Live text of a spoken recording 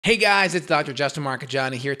Hey guys, it's Dr. Justin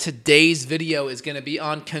Marcagiani here. Today's video is going to be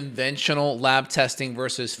on conventional lab testing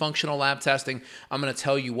versus functional lab testing. I'm going to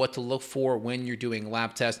tell you what to look for when you're doing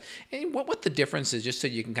lab tests and what the difference is, just so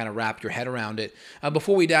you can kind of wrap your head around it.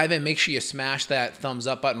 Before we dive in, make sure you smash that thumbs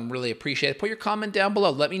up button. Really appreciate it. Put your comment down below.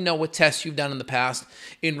 Let me know what tests you've done in the past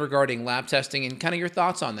in regarding lab testing and kind of your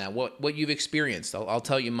thoughts on that, what you've experienced. I'll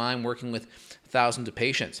tell you mine working with thousands of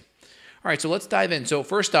patients. All right, so let's dive in. So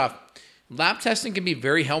first off, lab testing can be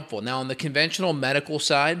very helpful. Now, on the conventional medical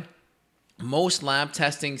side, most lab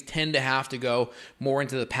testings tend to have to go more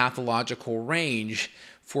into the pathological range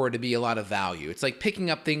for it to be a lot of value. It's like picking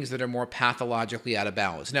up things that are more pathologically out of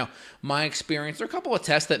balance. Now, my experience, there are a couple of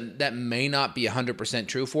tests that may not be 100%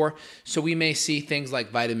 true for. So we may see things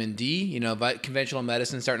like vitamin D, conventional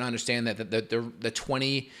medicine starting to understand that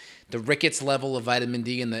the rickets level of vitamin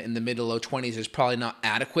D in the mid to low 20s is probably not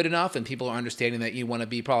adequate enough, and people are understanding that you want to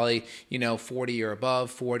be probably 40 or above,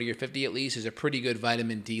 40 or 50 at least is a pretty good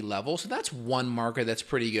vitamin D level. So that's one marker that's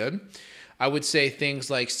pretty good. I would say things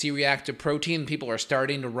like C-reactive protein, people are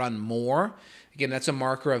starting to run more. Again, that's a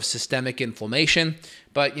marker of systemic inflammation,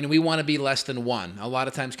 but we want to be less than 1. A lot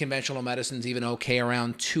of times conventional medicine's even okay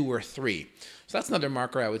around 2 or 3. So that's another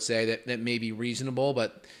marker I would say that may be reasonable,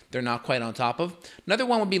 but they're not quite on top of. Another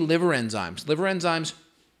one would be liver enzymes. Liver enzymes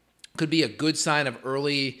could be a good sign of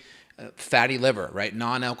early fatty liver, right?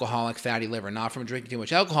 Non-alcoholic fatty liver, not from drinking too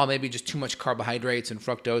much alcohol, maybe just too much carbohydrates and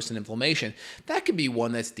fructose and inflammation. That could be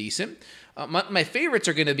one that's decent. My favorites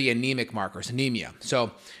are going to be anemic markers, anemia.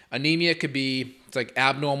 So anemia could be, it's like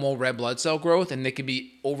abnormal red blood cell growth, and they could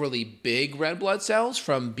be overly big red blood cells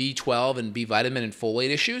from B12 and B vitamin and folate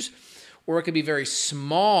issues, or it could be very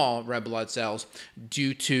small red blood cells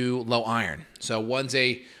due to low iron. So one's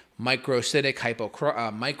a microcytic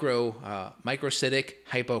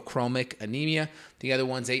hypochromic anemia. The other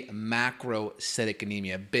one's a macrocytic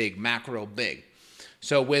anemia, macro big.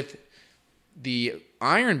 So with the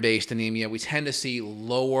iron-based anemia, we tend to see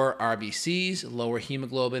lower RBCs, lower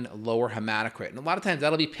hemoglobin, lower hematocrit. And a lot of times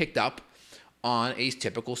that'll be picked up on a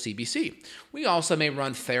typical CBC. We also may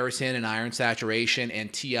run ferritin and iron saturation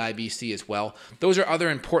and TIBC as well. Those are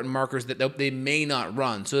other important markers that they may not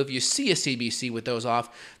run. So if you see a CBC with those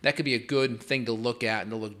off, that could be a good thing to look at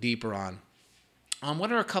and to look deeper on.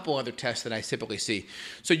 What are a couple other tests that I typically see?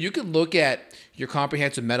 So you could look at your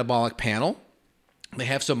comprehensive metabolic panel. They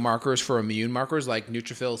have some markers for immune markers like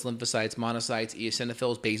neutrophils, lymphocytes, monocytes,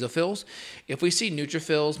 eosinophils, basophils. If we see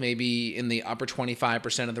neutrophils maybe in the upper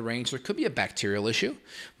 25% of the range, there could be a bacterial issue.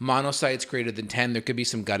 Monocytes greater than 10, there could be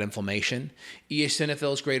some gut inflammation.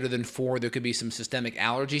 Eosinophils greater than 4, there could be some systemic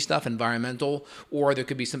allergy stuff, environmental, or there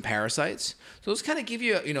could be some parasites. So those kind of give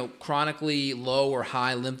you, chronically low or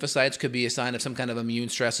high lymphocytes could be a sign of some kind of immune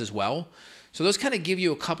stress as well. So those kind of give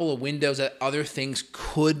you a couple of windows that other things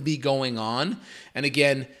could be going on. And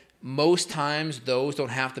again, most times those don't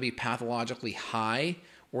have to be pathologically high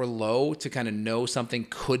or low to kind of know something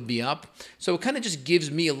could be up. So it kind of just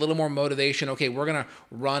gives me a little more motivation. Okay, we're going to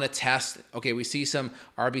run a test. Okay, we see some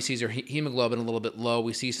RBCs or hemoglobin a little bit low.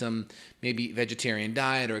 We see some maybe vegetarian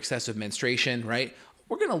diet or excessive menstruation, right?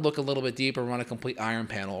 We're going to look a little bit deeper, run a complete iron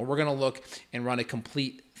panel, or we're going to look and run a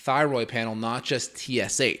complete thyroid panel, not just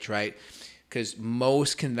TSH, right? Because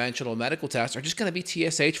most conventional medical tests are just going to be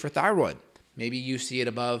TSH for thyroid. Maybe you see it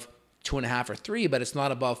above 2.5 or 3, but it's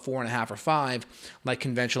not above 4.5 or 5 like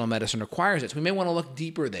conventional medicine requires it. So we may want to look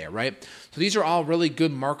deeper there, right? So these are all really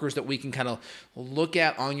good markers that we can kind of look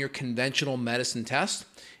at on your conventional medicine test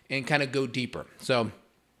and kind of go deeper. So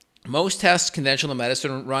most tests conventional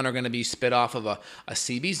medicine run are going to be spit off of a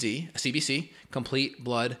CBC, complete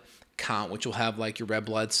blood count, which will have like your red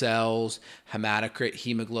blood cells, hematocrit,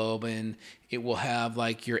 hemoglobin. It will have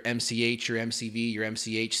like your MCH, your MCV, your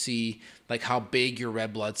MCHC, like how big your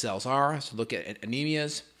red blood cells are. So look at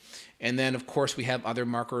anemias. And then of course we have other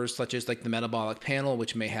markers such as like the metabolic panel,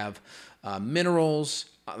 which may have minerals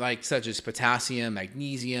such as potassium,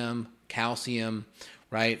 magnesium, calcium,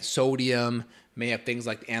 right? Sodium, may have things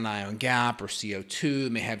like the anion gap or CO2,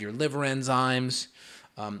 may have your liver enzymes.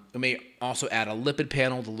 We may also add a lipid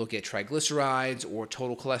panel to look at triglycerides or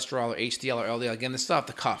total cholesterol or HDL or LDL. Again, this is off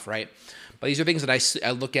the cuff, right? But these are things that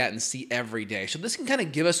I look at and see every day. So this can kind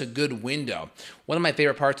of give us a good window. One of my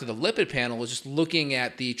favorite parts of the lipid panel is just looking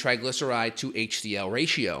at the triglyceride to HDL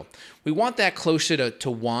ratio. We want that closer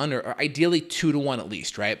to 1 or ideally 2 to 1 at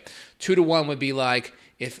least, right? 2 to 1 would be like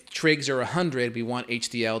if trigs are 100, we want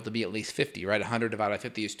HDL to be at least 50, right? 100 divided by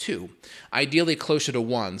 50 is 2. Ideally closer to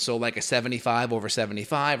 1, so like a 75 over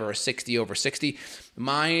 75 or a 60 over 60.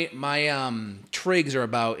 My trigs are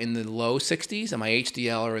about in the low 60s, and my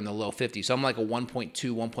HDL are in the low 50s. So I'm like a 1.2,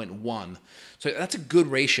 1.1. So that's a good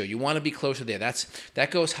ratio. You want to be closer there.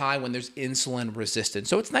 That goes high when there's insulin resistance.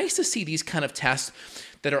 So it's nice to see these kind of tests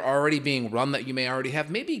that are already being run that you may already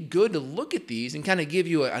have. Maybe good to look at these and kind of give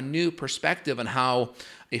you a new perspective on how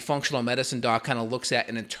a functional medicine doc kind of looks at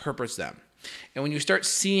and interprets them. And when you start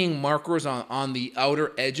seeing markers on the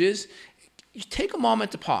outer edges, you take a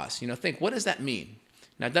moment to pause. Think, what does that mean?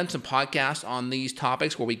 Now, I've done some podcasts on these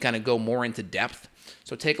topics where we kind of go more into depth.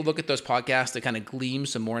 So take a look at those podcasts to kind of glean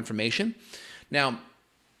some more information. Now,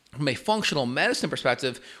 from a functional medicine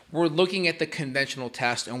perspective, we're looking at the conventional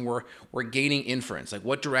test and we're gaining inference. Like,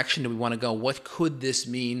 what direction do we want to go? What could this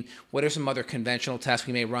mean? What are some other conventional tests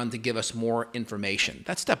we may run to give us more information?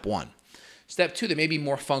 That's step one. Step two, there may be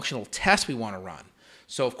more functional tests we want to run.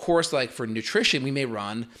 So, of course, like for nutrition, we may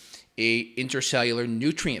run a intercellular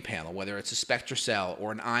nutrient panel, whether it's a SpectraCell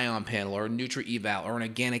or an ion panel or a NutriEval or an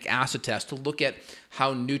organic acid test to look at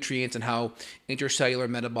how nutrients and how intercellular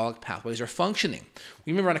metabolic pathways are functioning.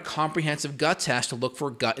 We may run a comprehensive gut test to look for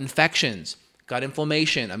gut infections, gut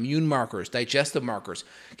inflammation, immune markers, digestive markers.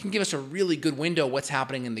 It can give us a really good window of what's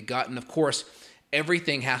happening in the gut. And of course,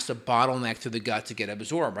 everything has to bottleneck through the gut to get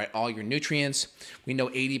absorbed, right? All your nutrients. We know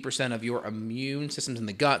 80% of your immune system's in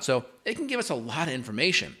the gut, so it can give us a lot of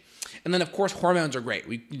information. And then, of course, hormones are great.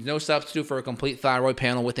 There's no substitute for a complete thyroid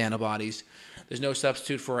panel with antibodies. There's no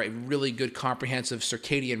substitute for a really good comprehensive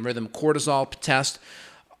circadian rhythm cortisol test,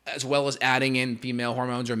 as well as adding in female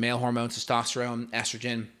hormones or male hormones, testosterone,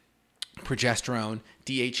 estrogen, progesterone,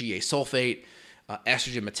 DHEA sulfate,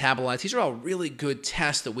 estrogen metabolites. These are all really good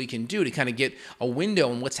tests that we can do to kind of get a window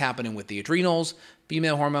on what's happening with the adrenals,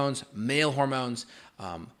 female hormones, male hormones,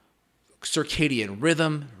 circadian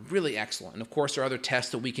rhythm, really excellent. And of course, there are other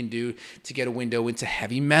tests that we can do to get a window into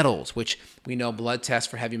heavy metals, which we know blood tests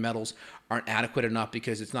for heavy metals aren't adequate enough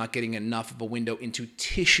because it's not getting enough of a window into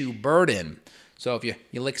tissue burden. So if you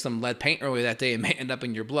lick some lead paint earlier that day, it may end up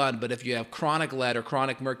in your blood. But if you have chronic lead or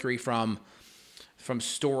chronic mercury from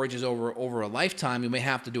storages over a lifetime, you may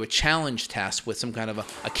have to do a challenge test with some kind of a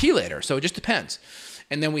chelator. So it just depends.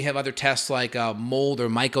 And then we have other tests like mold or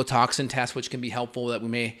mycotoxin tests, which can be helpful that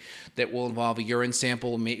will involve a urine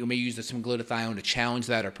sample. We may use some glutathione to challenge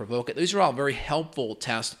that or provoke it. These are all very helpful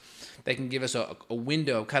tests that can give us a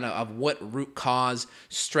window kind of what root cause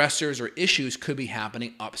stressors or issues could be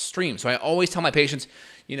happening upstream. So I always tell my patients,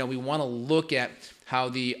 we want to look at how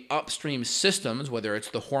the upstream systems, whether it's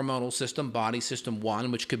the hormonal system, body system 1,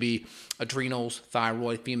 which could be adrenals,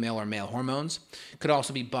 thyroid, female or male hormones. Could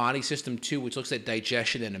also be body system 2, which looks at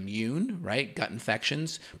digestion and immune, right? Gut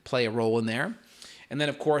infections play a role in there. And then,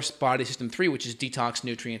 of course, body system 3, which is detox,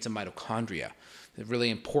 nutrients, and mitochondria. They're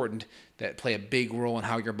really important that play a big role in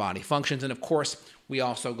how your body functions. And, of course, we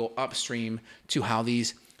also go upstream to how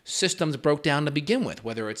these systems broke down to begin with,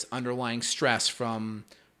 whether it's underlying stress from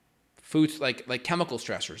foods like chemical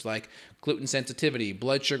stressors like gluten sensitivity,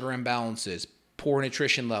 blood sugar imbalances, poor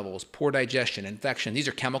nutrition levels, poor digestion, infection. These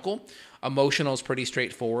are chemical. Emotional is pretty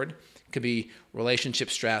straightforward. It could be relationship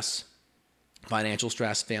stress, financial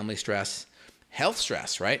stress, family stress, health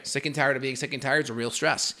stress, right? Sick and tired of being sick and tired is a real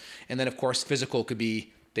stress. And then, of course, physical could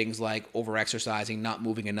be things like overexercising, not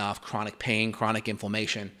moving enough, chronic pain, chronic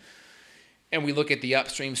inflammation. And we look at the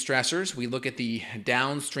upstream stressors, we look at the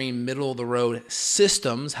downstream middle-of-the-road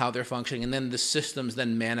systems, how they're functioning, and then the systems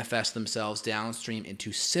then manifest themselves downstream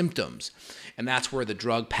into symptoms. And that's where the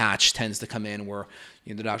drug patch tends to come in, where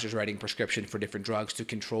the doctor's writing prescription for different drugs to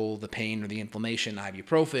control the pain or the inflammation,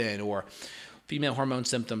 ibuprofen, or female hormone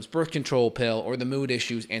symptoms, birth control pill, or the mood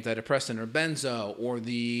issues, antidepressant or benzo, or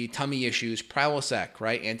the tummy issues, Prilosec,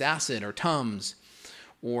 right, antacid or Tums,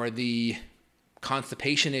 or the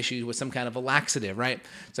constipation issues with some kind of a laxative, right?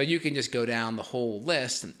 So you can just go down the whole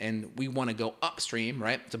list, and we want to go upstream,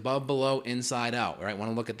 right? It's above, below, inside out, right? Want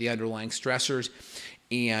to look at the underlying stressors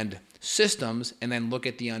and systems, and then look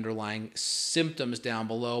at the underlying symptoms down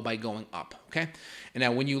below by going up, okay? And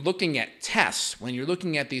now when you're looking at tests, when you're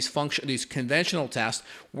looking at these conventional tests,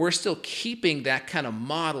 we're still keeping that kind of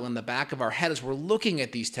model in the back of our head as we're looking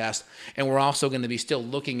at these tests, and we're also going to be still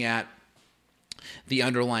looking at the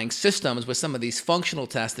underlying systems with some of these functional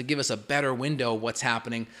tests that give us a better window of what's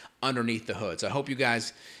happening underneath the hood. So I hope you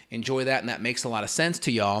guys enjoy that and that makes a lot of sense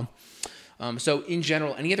to y'all. So in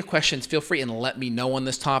general, any other questions, feel free and let me know on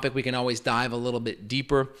this topic. We can always dive a little bit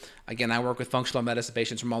deeper. Again, I work with functional medicine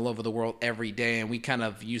patients from all over the world every day, and we kind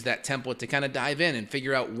of use that template to kind of dive in and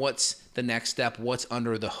figure out what's the next step, what's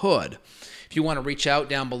under the hood. If you want to reach out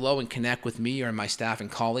down below and connect with me or my staff and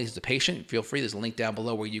colleagues as a patient, feel free. There's a link down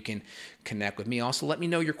below where you can connect with me. Also, let me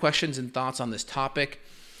know your questions and thoughts on this topic,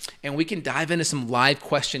 and we can dive into some live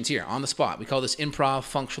questions here on the spot. We call this improv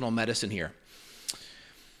functional medicine here.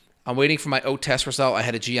 I'm waiting for my O test result. I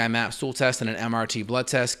had a GI map stool test and an MRT blood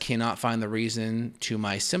test. Cannot find the reason to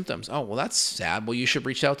my symptoms. Oh, well, that's sad. Well, you should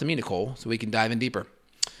reach out to me, Nicole, so we can dive in deeper.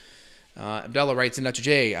 Abdullah writes in, Dr.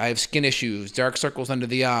 J, I have skin issues, dark circles under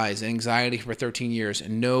the eyes, anxiety for 13 years,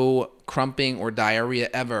 no cramping or diarrhea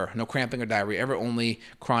ever, only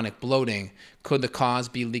chronic bloating. Could the cause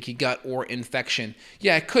be leaky gut or infection?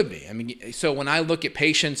 Yeah, it could be. I mean, so when I look at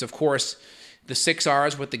patients, of course, the 6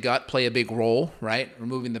 R's with the gut play a big role, right?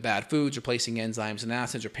 Removing the bad foods, replacing enzymes and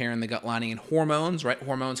acids, repairing the gut lining, and hormones, right?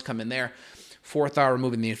 Hormones come in there. 4th R,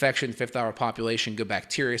 removing the infection. 5th R, population, good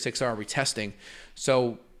bacteria. 6 R, retesting.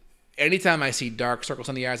 So anytime I see dark circles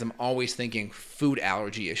on the eyes, I'm always thinking food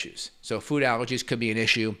allergy issues. So food allergies could be an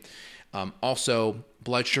issue. Also,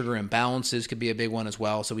 blood sugar imbalances could be a big one as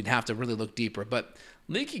well. So we'd have to really look deeper. But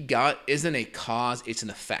leaky gut isn't a cause, it's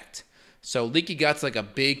an effect. So leaky gut's like a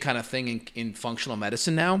big kind of thing in functional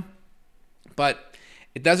medicine now, but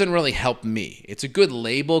it doesn't really help me. It's a good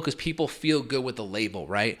label because people feel good with the label,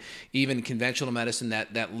 right? Even conventional medicine,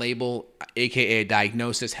 that label, aka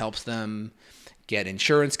diagnosis, helps them get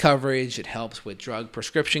insurance coverage. It helps with drug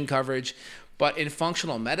prescription coverage. But in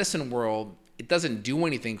functional medicine world, it doesn't do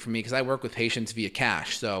anything for me because I work with patients via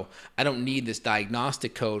cash. So I don't need this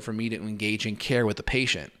diagnostic code for me to engage in care with the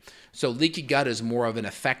patient. So leaky gut is more of an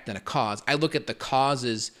effect than a cause. I look at the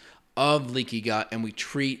causes of leaky gut and we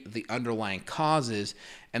treat the underlying causes,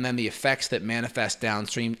 and then the effects that manifest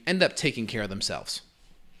downstream end up taking care of themselves.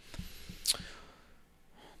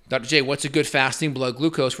 Dr. J, what's a good fasting blood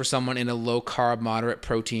glucose for someone in a low carb, moderate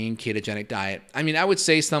protein, ketogenic diet? I mean, I would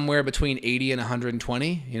say somewhere between 80 and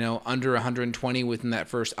 120, under 120 within that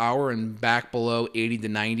first hour and back below 80 to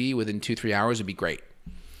 90 within 2-3 hours would be great.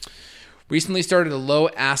 Recently started a low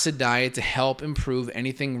acid diet to help improve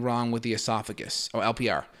anything wrong with the esophagus, or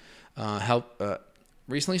LPR.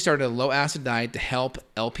 Recently started a low acid diet to help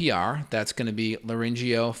LPR. That's going to be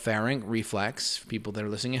laryngopharyngeal reflex for people that are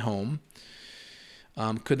listening at home.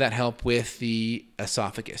 Could that help with the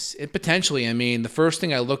esophagus? It potentially. I mean, the first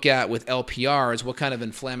thing I look at with LPR is what kind of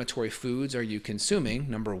inflammatory foods are you consuming,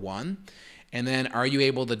 number one. And then are you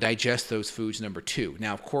able to digest those foods, number two?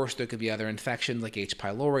 Now, of course, there could be other infections like H.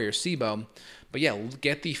 pylori or SIBO. But yeah,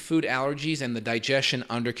 get the food allergies and the digestion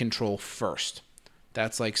under control first.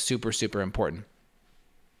 That's like super, super important.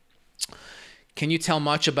 Can you tell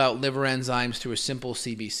much about liver enzymes through a simple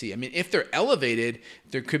CBC? I mean, if they're elevated,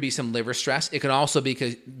 there could be some liver stress. It could also be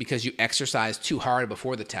because you exercise too hard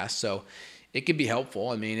before the test. So it could be helpful.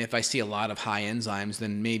 I mean, if I see a lot of high enzymes,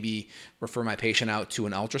 then maybe refer my patient out to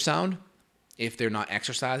an ultrasound. If they're not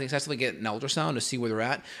exercising excessively, get an ultrasound to see where they're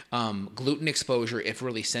at. Gluten exposure, if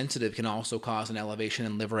really sensitive, can also cause an elevation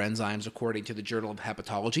in liver enzymes according to the Journal of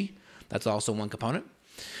Hepatology. That's also one component.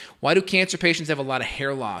 Why do cancer patients have a lot of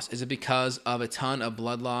hair loss? Is it because of a ton of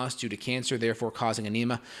blood loss due to cancer, therefore causing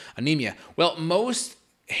anemia? Well, most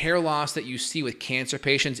hair loss that you see with cancer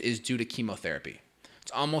patients is due to chemotherapy.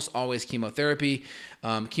 It's almost always chemotherapy.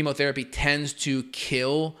 Chemotherapy tends to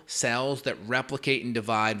kill cells that replicate and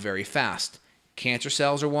divide very fast. Cancer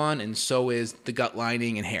cells are one, and so is the gut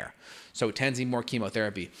lining and hair. So it tends to be more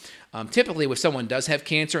chemotherapy. Typically, if someone does have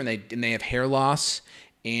cancer and they have hair loss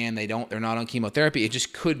and they're not on chemotherapy, it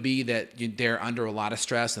just could be that they're under a lot of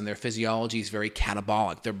stress and their physiology is very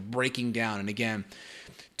catabolic. They're breaking down. And again,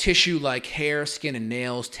 tissue like hair, skin, and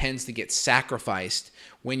nails tends to get sacrificed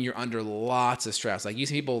when you're under lots of stress. Like you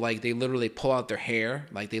see people, like they literally pull out their hair,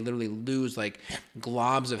 like they literally lose like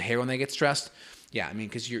globs of hair when they get stressed. Yeah, I mean,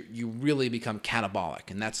 because you really become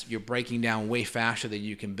catabolic, and you're breaking down way faster than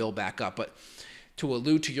you can build back up. But to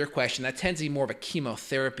allude to your question, that tends to be more of a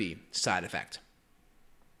chemotherapy side effect.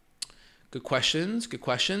 Good questions, good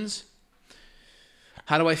questions.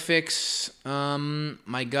 How do I fix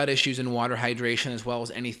my gut issues and water hydration, as well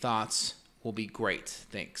as any thoughts will be great.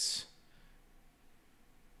 Thanks.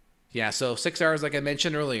 Yeah, so 6 hours, like I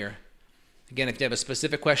mentioned earlier. Again, if you have a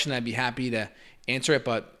specific question, I'd be happy to answer it.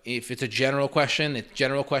 But if it's a general question,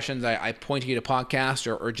 I point you to podcasts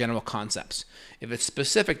or general concepts. If it's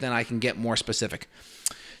specific, then I can get more specific.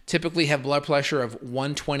 Typically have blood pressure of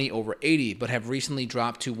 120/80, but have recently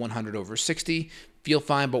dropped to 100/60. feel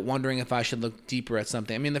fine, but wondering if I should look deeper at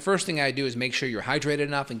something. I mean, the first thing I do is make sure you're hydrated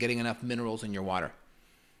enough and getting enough minerals in your water.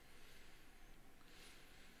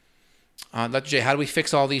 Dr. J, how do we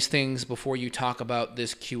fix all these things before you talk about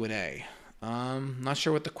this Q&A? Not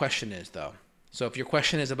sure what the question is, though. So if your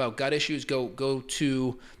question is about gut issues, go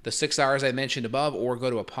to the 6 hours I mentioned above, or go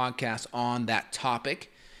to a podcast on that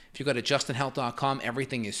topic. If you go to justinhealth.com,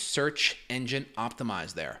 everything is search engine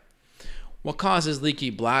optimized there. What causes leaky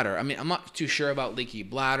bladder? I mean, I'm not too sure about leaky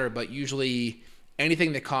bladder, but usually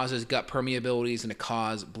anything that causes gut permeability is going to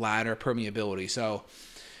cause bladder permeability. So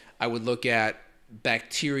I would look at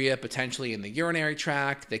bacteria potentially in the urinary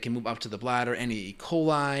tract that can move up to the bladder, any E.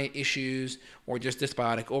 coli issues, or just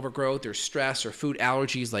dysbiotic overgrowth or stress or food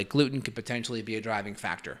allergies like gluten could potentially be a driving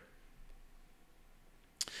factor.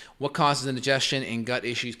 What causes indigestion and gut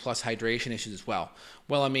issues plus hydration issues as well?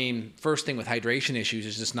 Well, I mean, first thing with hydration issues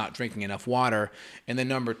is just not drinking enough water. And then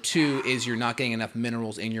number 2 is you're not getting enough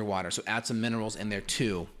minerals in your water. So add some minerals in there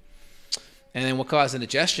too. And then what causes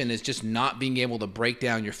indigestion is just not being able to break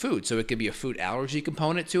down your food. So it could be a food allergy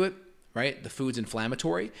component to it, right? The food's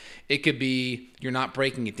inflammatory. It could be you're not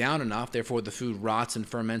breaking it down enough, therefore the food rots and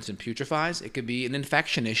ferments and putrefies. It could be an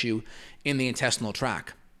infection issue in the intestinal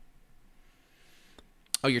tract.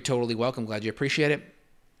 Oh, you're totally welcome. Glad you appreciate it.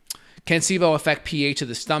 Can SIBO affect pH of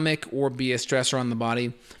the stomach or be a stressor on the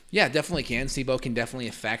body? Yeah, definitely can. SIBO can definitely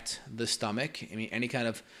affect the stomach. I mean, any kind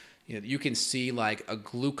of, you can see like a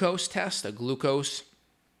glucose test, like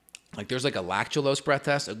there's like a lactulose breath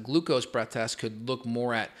test. A glucose breath test could look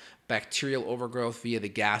more at bacterial overgrowth via the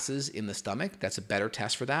gases in the stomach. That's a better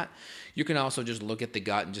test for that. You can also just look at the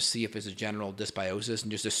gut and just see if it's a general dysbiosis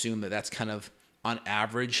and just assume that that's kind of on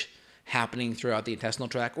average happening throughout the intestinal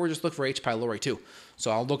tract, or just look for H. pylori too.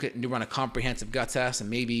 So I'll look at and run a comprehensive gut test and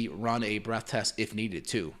maybe run a breath test if needed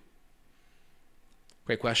too.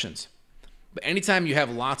 Great questions. But anytime you have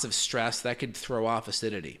lots of stress, that could throw off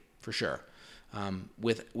acidity for sure.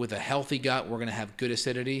 With a healthy gut, we're going to have good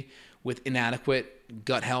acidity. With inadequate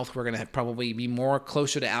gut health, we're going to probably be more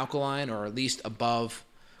closer to alkaline, or at least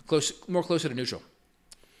more closer to neutral.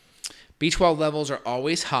 B12 levels are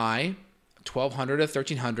always high, 1,200 to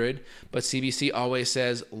 1,300, but CBC always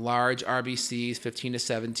says large RBCs, 15 to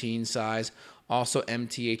 17 size, also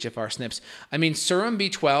MTHFR SNPs. I mean, serum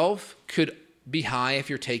B12 could be high if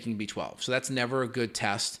you're taking B12, so that's never a good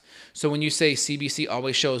test. So when you say CBC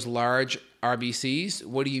always shows large RBCs,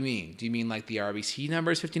 what do you mean? Do you mean like the RBC number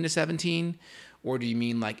is 15 to 17? Or do you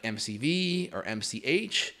mean like MCV or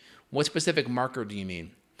MCH? What specific marker do you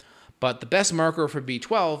mean? But the best marker for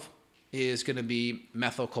B12 is going to be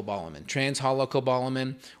methylcobalamin.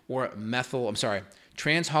 Transhalocobalamin or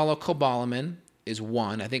transhalocobalamin is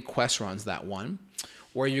one. I think Quest runs that one.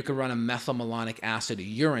 Or you could run a methylmalonic acid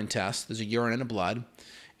urine test. There's a urine and a blood.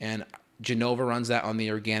 And Genova runs that on the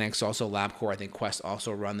organics. Also LabCorp, I think Quest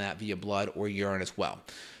also run that via blood or urine as well.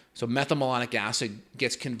 So methylmalonic acid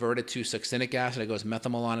gets converted to succinic acid. It goes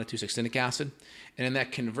methylmalonic to succinic acid. And in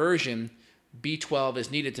that conversion, B12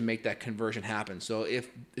 is needed to make that conversion happen. So if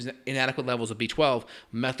there's inadequate levels of B12,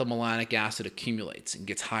 methylmalonic acid accumulates and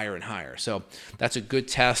gets higher and higher. So that's a good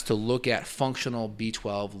test to look at functional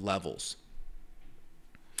B12 levels.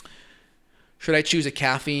 Should I choose a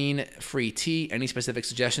caffeine-free tea? Any specific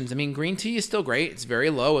suggestions? I mean, green tea is still great. It's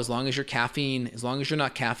very low as long as you're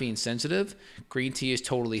not caffeine sensitive. Green tea is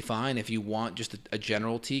totally fine. If you want just a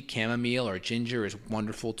general tea, chamomile or ginger is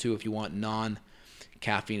wonderful too if you want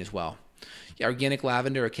non-caffeine as well. Yeah, organic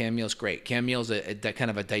lavender or chamomile is great. Chamomile is a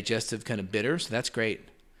kind of a digestive kind of bitter, so that's great.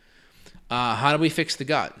 How do we fix the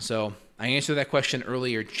gut? So I answered that question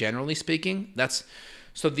earlier. Generally speaking,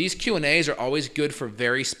 so these Q&As are always good for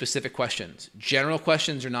very specific questions. General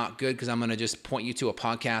questions are not good because I'm going to just point you to a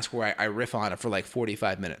podcast where I riff on it for like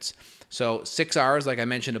 45 minutes. So 6 hours, like I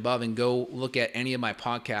mentioned above, and go look at any of my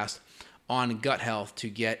podcasts on gut health to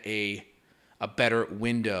get a better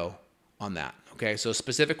window on that. Okay, so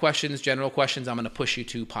specific questions, general questions, I'm going to push you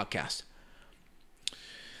to podcast.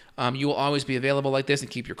 You will always be available like this and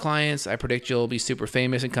keep your clients. I predict you'll be super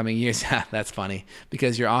famous in coming years. That's funny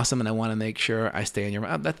because you're awesome and I want to make sure I stay in your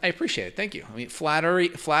mind. I appreciate it. Thank you. I mean,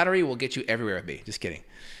 flattery will get you everywhere with me. Just kidding.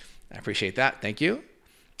 I appreciate that. Thank you.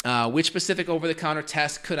 Which specific over-the-counter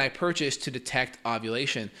test could I purchase to detect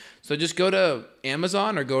ovulation? So just go to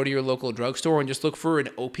Amazon or go to your local drugstore and just look for an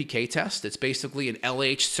OPK test. It's basically an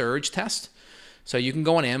LH surge test. So you can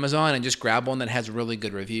go on Amazon and just grab one that has really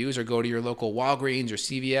good reviews, or go to your local Walgreens or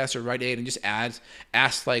CVS or Rite Aid and just ask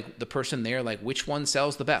like the person there, like which one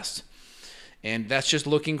sells the best. And that's just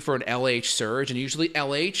looking for an LH surge. And usually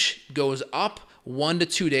LH goes up 1 to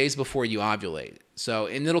 2 days before you ovulate. So,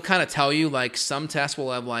 and it'll kind of tell you, like, some tests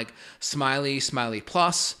will have like smiley, smiley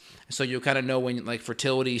plus. So you'll kind of know when like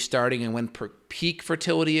fertility is starting and when peak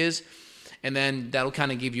fertility is. And then that'll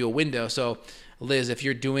kind of give you a window. So Liz, if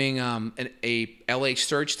you're doing a LH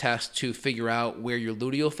surge test to figure out where your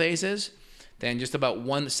luteal phase is, then just about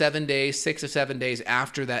 6 to 7 days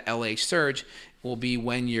after that LH surge will be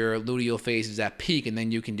when your luteal phase is at peak, and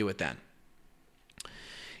then you can do it then.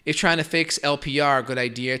 If trying to fix LPR, good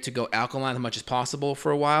idea to go alkaline as much as possible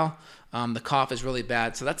for a while. The cough is really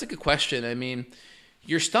bad. So that's a good question. I mean,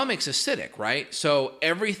 your stomach's acidic, right? So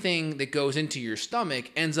everything that goes into your stomach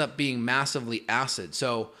ends up being massively acid.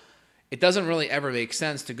 So it doesn't really ever make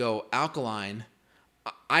sense to go alkaline.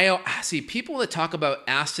 I see people that talk about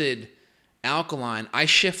acid alkaline, I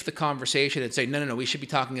shift the conversation and say, no, we should be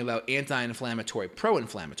talking about anti-inflammatory,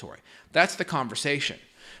 pro-inflammatory. That's the conversation.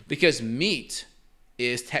 Because meat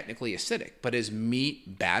is technically acidic, but is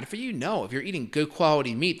meat bad for you? No. If you're eating good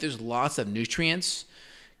quality meat, there's lots of nutrients,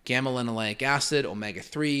 gamma-linoleic acid,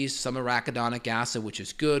 omega-3s, some arachidonic acid, which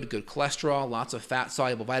is good cholesterol, lots of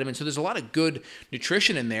fat-soluble vitamins. So there's a lot of good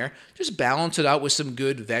nutrition in there. Just balance it out with some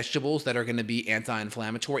good vegetables that are going to be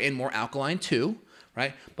anti-inflammatory and more alkaline too,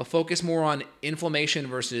 right? But focus more on inflammation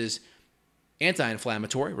versus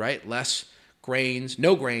anti-inflammatory, right? Less grains,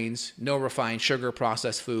 no refined sugar,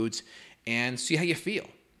 processed foods, and see how you feel.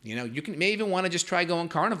 You know, you may even want to just try going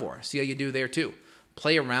carnivore. See how you do there too.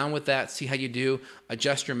 Play around with that, see how you do,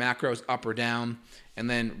 adjust your macros up or down, and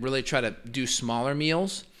then really try to do smaller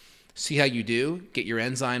meals. See how you do, get your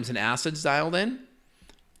enzymes and acids dialed in,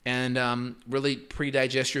 and really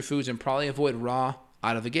pre-digest your foods and probably avoid raw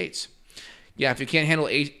out of the gates. Yeah, if you can't handle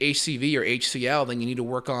HCV or HCl, then you need to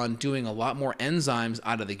work on doing a lot more enzymes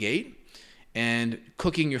out of the gate and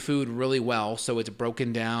cooking your food really well so it's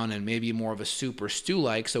broken down and maybe more of a soup or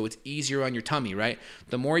stew-like so it's easier on your tummy, right?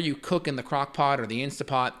 The more you cook in the crock pot or the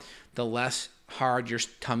Instapot, the less hard your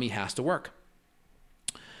tummy has to work.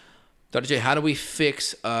 Dr. J, how do we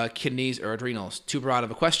fix kidneys or adrenals? Too broad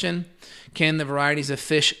of a question. Can the varieties of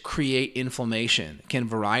fish create inflammation?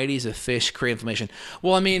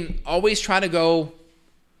 Well, I mean, always try to go,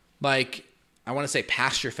 like, I want to say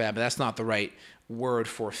pasture fed, but that's not the right word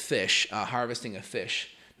for fish, harvesting a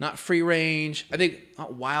fish. Not free range, I think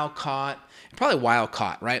not wild caught, probably wild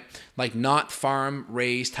caught, right? Like not farm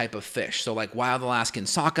raised type of fish. So like wild Alaskan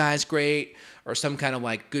sockeye is great, or some kind of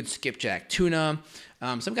like good skipjack tuna,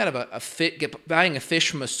 some kind of buying a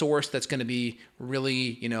fish from a source that's going to be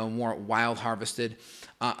really, more wild harvested.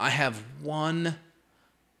 I have one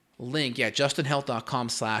link,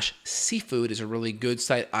 justinhealth.com/seafood is a really good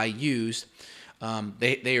site I use.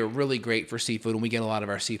 They are really great for seafood, and we get a lot of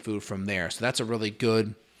our seafood from there. So that's a really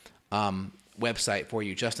good website for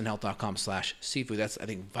you, justinhealth.com/seafood. That's, I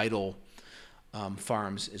think, Vital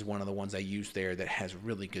Farms is one of the ones I use there that has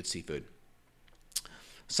really good seafood.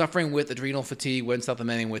 Suffering with adrenal fatigue when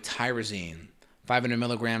supplementing with tyrosine, 500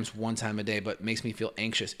 milligrams one time a day, but makes me feel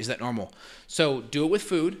anxious. Is that normal? So do it with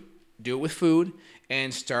food.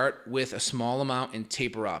 And start with a small amount and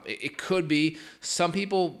taper up. It could be some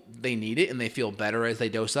people, they need it and they feel better as they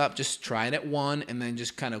dose up. Just try it at 1 and then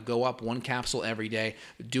just kind of go up 1 capsule every day.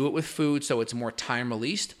 Do it with food so it's more time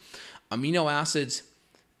released. Amino acids,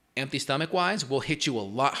 empty stomach wise, will hit you a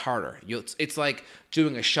lot harder. It's like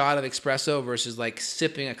doing a shot of espresso versus like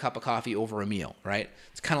sipping a cup of coffee over a meal, right?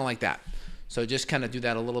 It's kind of like that. So just kind of do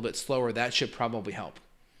that a little bit slower. That should probably help.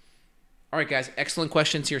 All right, guys, excellent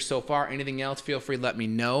questions here so far. Anything else, feel free to let me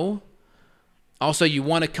know. Also, you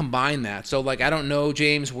want to combine that. So, like, I don't know,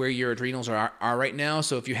 James, where your adrenals are right now.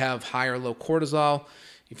 So if you have high or low cortisol,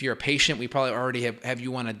 if you're a patient, we probably already have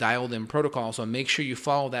you on a dialed-in protocol. So make sure you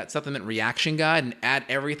follow that supplement reaction guide and add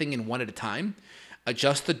everything in one at a time.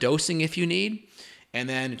 Adjust the dosing if you need, and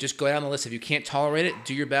then just go down the list. If you can't tolerate it,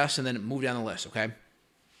 do your best, and then move down the list, okay?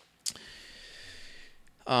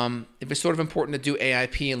 If it's sort of important to do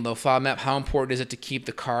AIP and low FODMAP, how important is it to keep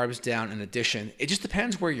the carbs down in addition? It just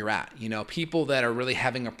depends where you're at. People that are really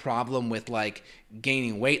having a problem with like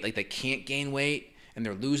gaining weight, like they can't gain weight and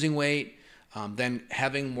they're losing weight, then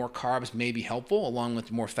having more carbs may be helpful along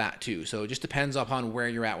with more fat too. So it just depends upon where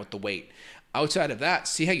you're at with the weight. Outside of that,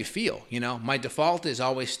 see how you feel. My default is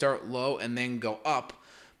always start low and then go up.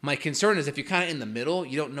 My concern is if you're kind of in the middle,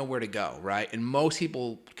 you don't know where to go, right? And most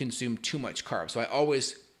people consume too much carbs. So I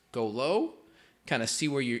always go low, kind of see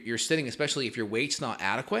where you're sitting, especially if your weight's not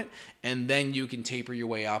adequate, and then you can taper your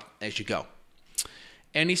way up as you go.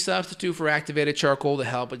 Any substitute for activated charcoal to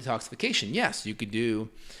help with detoxification? Yes, you could do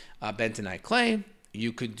bentonite clay.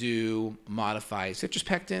 You could do modified citrus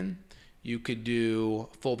pectin. You could do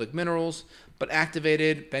fulvic minerals, but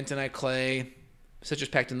activated bentonite clay, citrus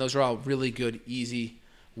pectin, those are all really good, easy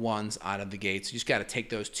ones out of the gate. So you just got to take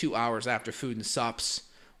those 2 hours after food and sups,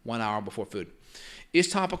 1 hour before food. Is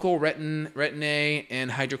topical retin-A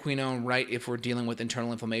and hydroquinone right if we're dealing with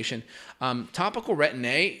internal inflammation? Topical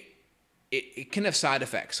retin-A, it can have side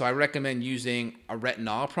effects. So I recommend using a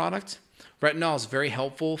retinol product. Retinol is very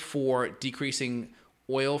helpful for decreasing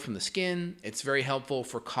oil from the skin. It's very helpful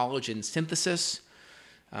for collagen synthesis.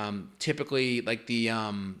 Typically, like the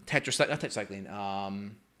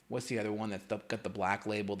tetracycline. What's the other one that's got the black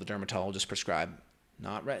label the dermatologist prescribed?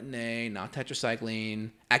 Not retin-A, not tetracycline,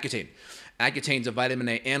 Accutane. Accutane's a vitamin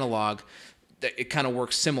A analog. It kind of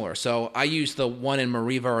works similar. So I use the one in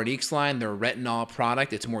Mariva or Ix line, their retinol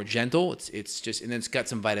product. It's more gentle. It's just, and then it's got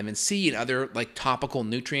some vitamin C and other like topical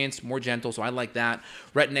nutrients, more gentle. So I like that.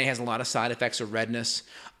 Retin-A has a lot of side effects of redness.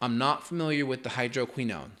 I'm not familiar with the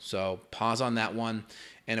hydroquinone, so pause on that one.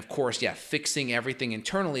 And of course, yeah, fixing everything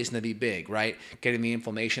internally is going to be big, right? Getting the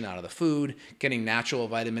inflammation out of the food, getting natural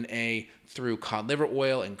vitamin A through cod liver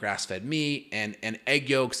oil and grass-fed meat and egg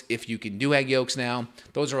yolks, if you can do egg yolks now.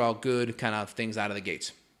 Those are all good kind of things out of the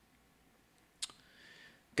gates.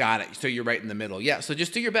 Got it. So you're right in the middle. Yeah, so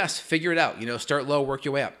just do your best. Figure it out. You know, start low, work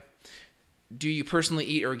your way up. Do you personally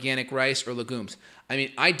eat organic rice or legumes? I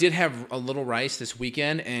mean, I did have a little rice this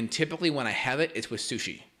weekend, and typically when I have it, it's with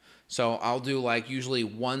sushi. So I'll do like usually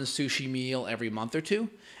one sushi meal every month or two,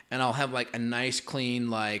 and I'll have like a nice clean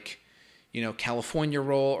like, you know, California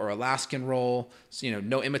roll or Alaskan roll. So, you know,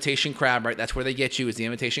 no imitation crab, right? That's where they get you is the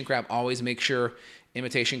imitation crab. Always make sure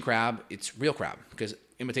imitation crab, it's real crab because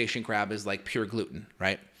imitation crab is like pure gluten,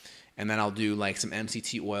 right? And then I'll do like some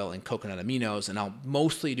MCT oil and coconut aminos, and I'll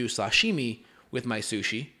mostly do sashimi with my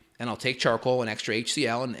sushi, and I'll take charcoal and extra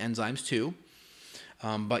HCl and enzymes too.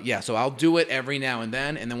 But yeah, so I'll do it every now and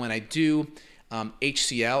then when I do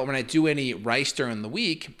HCl, when I do any rice during the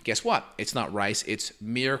week, guess what? It's not rice, it's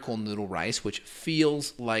Miracle Noodle rice, which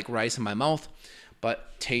feels like rice in my mouth,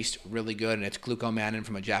 but tastes really good, and it's glucomannan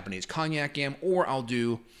from a Japanese cognac yam. Or I'll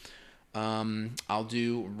do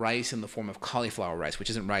rice in the form of cauliflower rice, which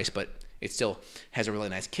isn't rice, but it still has a really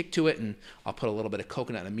nice kick to it, and I'll put a little bit of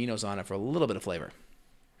coconut and aminos on it for a little bit of flavor.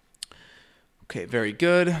 Okay, very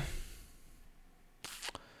good.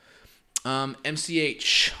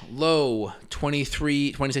 MCH low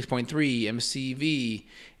 23, 26.3, MCV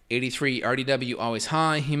 83, RDW always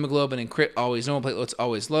high, hemoglobin and crit always normal, platelets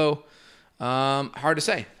always low. Hard to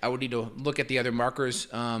say. I would need to look at the other markers.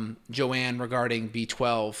 Joanne regarding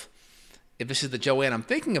B12. If this is the Joanne I'm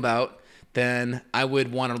thinking about, then I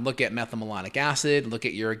would want to look at methylmalonic acid, look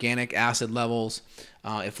at your organic acid levels.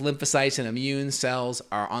 If lymphocytes and immune cells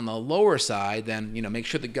are on the lower side, then make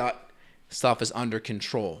sure the gut stuff is under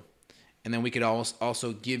control. And then we could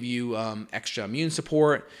also give you extra immune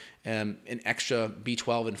support and extra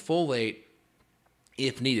B12 and folate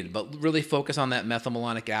if needed. But really focus on that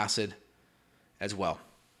methylmalonic acid as well.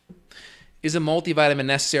 Is a multivitamin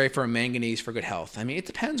necessary for manganese for good health? I mean, it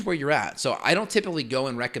depends where you're at. So I don't typically go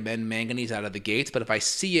and recommend manganese out of the gates, but if I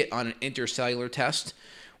see it on an intercellular test,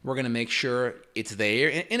 we're going to make sure it's there.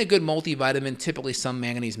 In a good multivitamin, typically some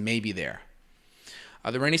manganese may be there.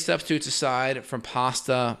 Are there any substitutes aside from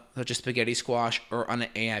pasta, such as spaghetti squash, or on an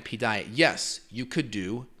AIP diet? Yes, you could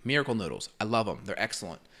do Miracle Noodles. I love them. They're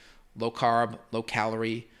excellent. Low carb, low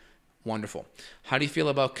calorie, wonderful. How do you feel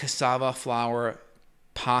about cassava flour,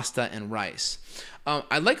 pasta, and rice?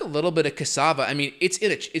 I like a little bit of cassava. I mean, it's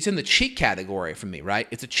in the cheat category for me, right?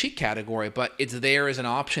 It's a cheat category, but it's there as an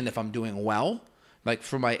option if I'm doing well. Like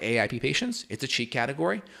for my AIP patients, it's a cheat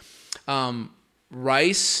category.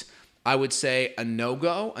 Rice, I would say a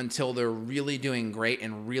no-go until they're really doing great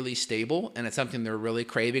and really stable, and it's something they're really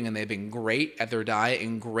craving, and they've been great at their diet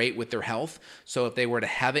and great with their health. So if they were to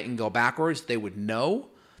have it and go backwards, they would know,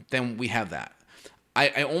 then we have that.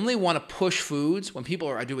 I only want to push foods when people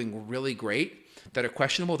are doing really great that are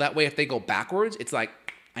questionable. That way, if they go backwards, it's like,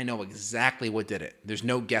 I know exactly what did it. There's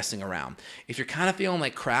no guessing around. If you're kind of feeling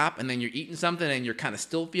like crap and then you're eating something and you're kind of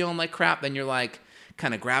still feeling like crap, then you're like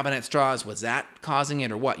kind of grabbing at straws. Was that causing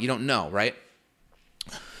it or what? You don't know, right?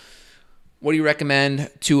 What do you recommend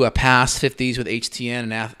to past 50s with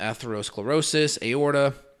HTN and atherosclerosis,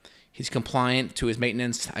 aorta? He's compliant to his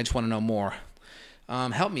maintenance. I just want to know more.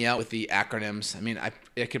 Help me out with the acronyms. I mean,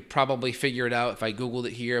 I could probably figure it out if I Googled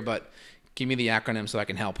it here, but give me the acronym so I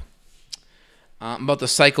can help. I'm about to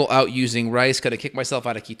cycle out using rice. Got to kick myself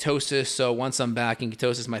out of ketosis. So once I'm back in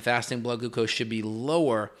ketosis, my fasting blood glucose should be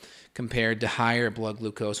lower compared to higher blood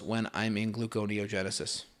glucose when I'm in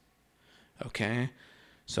gluconeogenesis. Okay.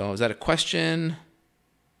 So is that a question?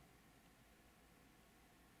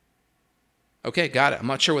 Okay, got it. I'm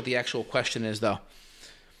not sure what the actual question is, though.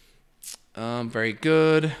 Very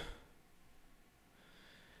good.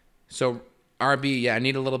 So RB, yeah, I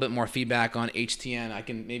need a little bit more feedback on HTN. I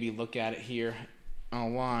can maybe look at it here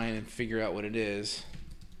online and figure out what it is.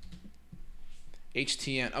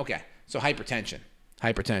 HTN, okay, so hypertension. So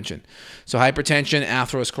hypertension,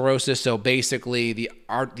 atherosclerosis, so basically the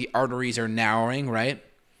arteries are narrowing, right?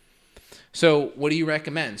 So what do you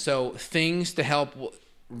recommend? So things to help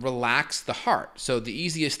relax the heart. So the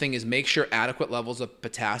easiest thing is make sure adequate levels of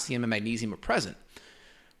potassium and magnesium are present,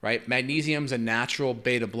 right? Magnesium's a natural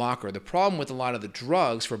beta blocker. The problem with a lot of the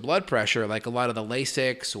drugs for blood pressure, like a lot of the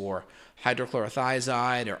Lasix or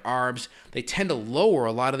hydrochlorothiazide or ARBs, they tend to lower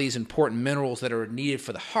a lot of these important minerals that are needed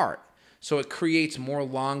for the heart. So it creates more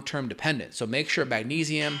long-term dependence. So make sure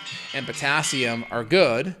magnesium and potassium are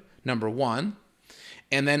good, number one.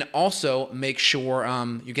 And then also make sure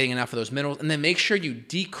you're getting enough of those minerals. And then make sure you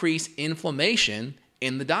decrease inflammation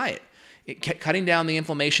in the diet. Cutting down the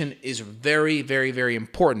inflammation is very, very, very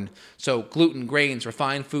important. So gluten, grains,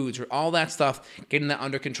 refined foods, all that stuff, getting that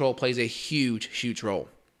under control plays a huge, huge role.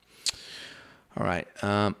 All right.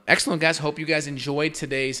 Excellent, guys. Hope you guys enjoyed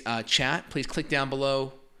today's chat. Please click down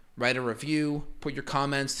below, write a review, put your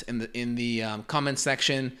comments in the comment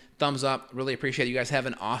section. Thumbs up. Really appreciate it. You guys have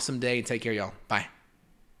an awesome day and take care, y'all. Bye.